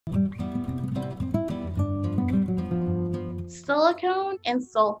Silicone and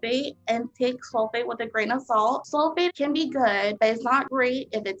sulfate, and take sulfate with a grain of salt. Sulfate can be good, but it's not great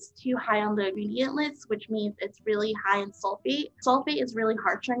if it's too high on the ingredient list, which means it's really high in sulfate. Sulfate is really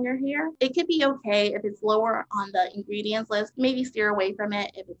harsh on your hair. It could be okay if it's lower on the ingredients list. Maybe steer away from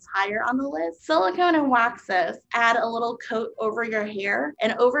it if it's higher on the list. Silicone and waxes add a little coat over your hair,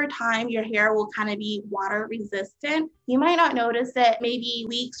 and over time, your hair will kind of be water resistant. You might not notice it maybe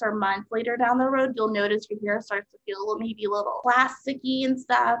weeks or months later down the road. You'll notice your hair starts to feel maybe a little plasticky and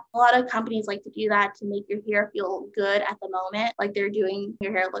stuff. A lot of companies like to do that to make your hair feel good at the moment, like they're doing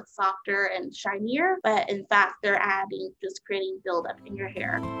your hair look softer and shinier, but in fact, they're adding, just creating buildup in your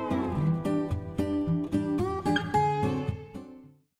hair.